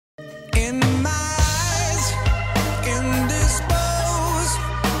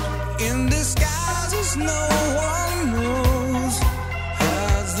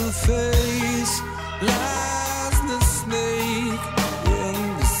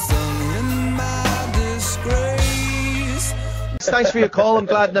Thanks for your call. I'm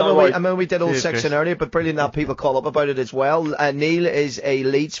glad. I mean, we did old Cheers, section Chris. earlier, but brilliant that people call up about it as well. Neil is a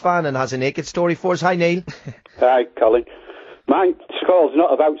Leeds fan and has a naked story for us. Hi, Neil. Hi, Colin. My call's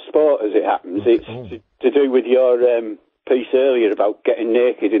not about sport as it happens. It's to do with your piece earlier about getting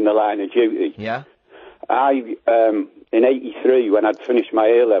naked in the line of duty. Yeah. In '83, when I'd finished my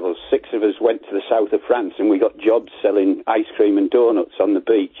A-levels, 6 of us went to the south of France and we got jobs selling ice cream and donuts on the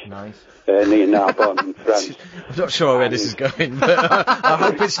beach. Nice. Near Narbonne in France. I'm not sure where this is going, but I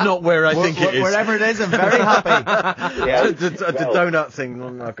hope it's not where I think it is. Wherever it is, I'm very happy. Yeah. the donut thing,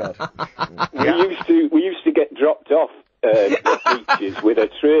 oh my God. We used to get dropped off the beaches with a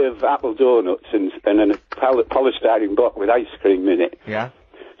tray of apple donuts and a polystyrene block with ice cream in it. Yeah.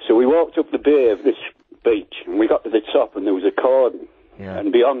 So we walked up the bay of this beach and we got to the top and there was a cordon,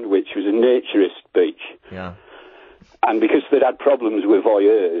 and beyond which was a naturist beach. Yeah. And because they'd had problems with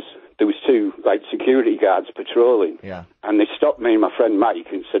voyeurs, there was 2 security guards patrolling. Yeah. And they stopped me and my friend Mike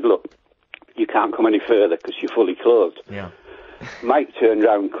and said, "Look, you can't come any further because you're fully clothed." Yeah. Mike turned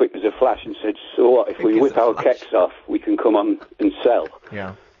round quick as a flash and said, "So what, if we whip our kecks off, we can come on and sell?"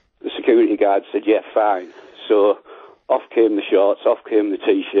 Yeah. The security guard said, "Yeah, fine." So off came the shorts, off came the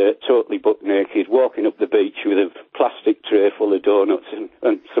T-shirt, totally buck naked, walking up the beach with a plastic tray full of donuts and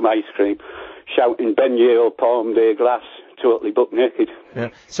some ice cream, shouting "Beignet au pomme de glace," totally buck naked. Yeah.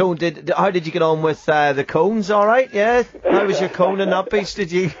 So how did you get on with the cones? All right, yeah. How was your cone in that beach?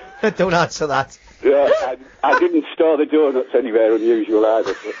 Did you? Don't answer that. Yeah, I didn't store the donuts anywhere unusual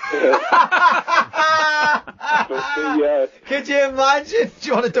either. But Could you imagine? Do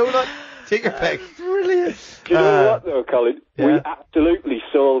you want a donut? Take your pick. Brilliant. Do you know what though, Colin? Yeah. We absolutely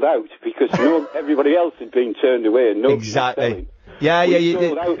sold out because everybody else had been turned away and nobody was Exactly. selling. Yeah, We you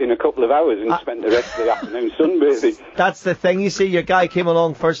sold out in a couple of hours and spent the rest of the afternoon sunbathing. That's the thing, you see. Your guy came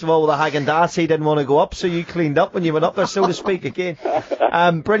along, first of all, with a Haagen-Dazs. He didn't want to go up, so you cleaned up when you went up there, so to speak, again.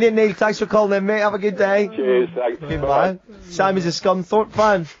 Brilliant, Neil. Thanks for calling in, mate. Have a good day. Cheers, thanks. Goodbye. Simon's a Scunthorpe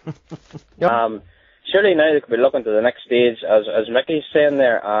fan. Surely now they could be looking to the next stage, as Mickey's saying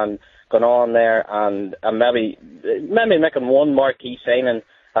there, and going on there and maybe making one marquee signing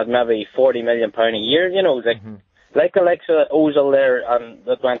at maybe £40 million a year, you know, like Alexa Ozil there, and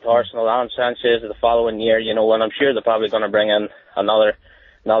that went to Arsenal, and Sanchez the following year, you know, and I'm sure they're probably going to bring in another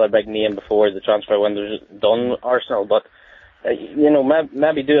big name before the transfer window's done, Arsenal, but you know,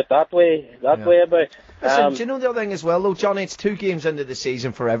 maybe do it that way about. Listen, do you know the other thing as well, though, Johnny? It's 2 games into the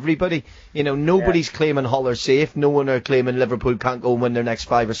season for everybody. You know, nobody's claiming Hull are safe. No one are claiming Liverpool can't go and win their next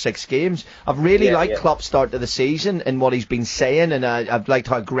 5 or 6 games. I've really liked Klopp's start to the season and what he's been saying, and I've liked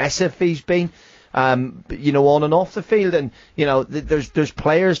how aggressive he's been. You know, on and off the field, and you know, there's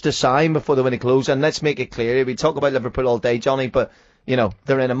players to sign before the window close. And let's make it clear, we talk about Liverpool all day, Johnny, but you know,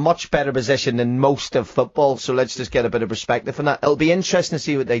 they're in a much better position than most of football, so let's just get a bit of perspective on that. It'll be interesting to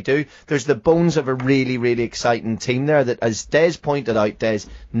see what they do. There's the bones of a really, really exciting team there that, as Des pointed out,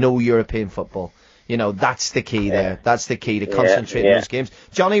 no European football. You know, that's the key there. That's the key to concentrate on those games.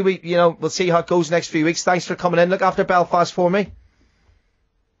 Johnny, we'll see how it goes next few weeks. Thanks for coming in. Look after Belfast for me.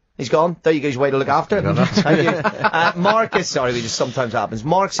 He's gone. There you go. He's way to look after it. Thank you. Marcus, sorry, it just sometimes happens.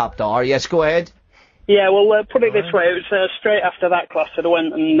 Mark's up there. Yes, go ahead. Yeah, well, put it this way, it was straight after that class that I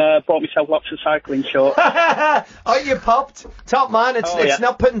went and bought myself lots of cycling shorts. Oh, you popped? Top man, it's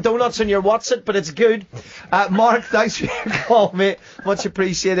not putting donuts on your What's-It, but it's good. Mark, thanks for your call, mate. Much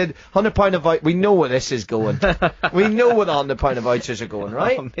appreciated. £100 of vouchers. We know where this is going. We know where the £100 of vouchers are going,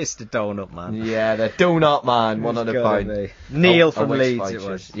 right? Oh, Mr. Donut Man. Yeah, the Donut Man, £100. Neil from Leeds, it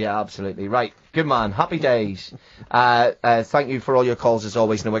was. Yeah, absolutely. Right. Good man. Happy days. Thank you for all your calls as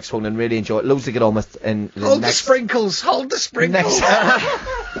always in the Wix phone, and really enjoy it. Loads to get on with in the Hold next... the sprinkles. Hold the sprinkles.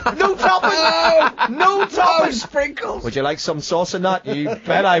 No topping. No topping. Sprinkles. Would you like some sauce in that? You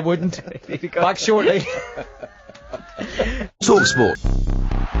bet I wouldn't. Back shortly. talkSPORT.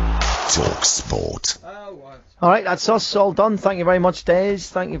 talkSPORT. All right, that's us all done. Thank you very much, Des.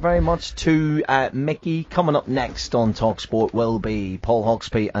 Thank you very much to Mickey. Coming up next on talkSPORT will be Paul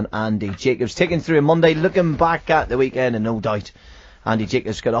Hawksby and Andy Jacobs, taking through a Monday, looking back at the weekend, and no doubt Andy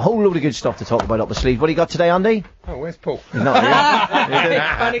Jacobs got a whole load of good stuff to talk about up his sleeve. What do you got today, Andy? Oh, where's Paul? He's not here.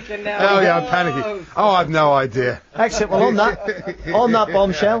 Panicking now. Oh, yeah, I'm panicking. Oh, I've no idea. Excellent. Well, on that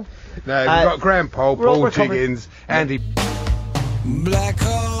bombshell. No, we've got Grandpa, Paul Jiggins, Andy. Black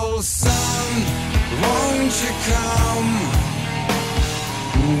hole sun, won't you come?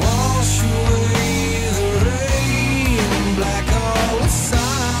 Wash away the rain. Black hole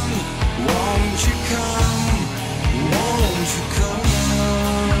sun, won't you come?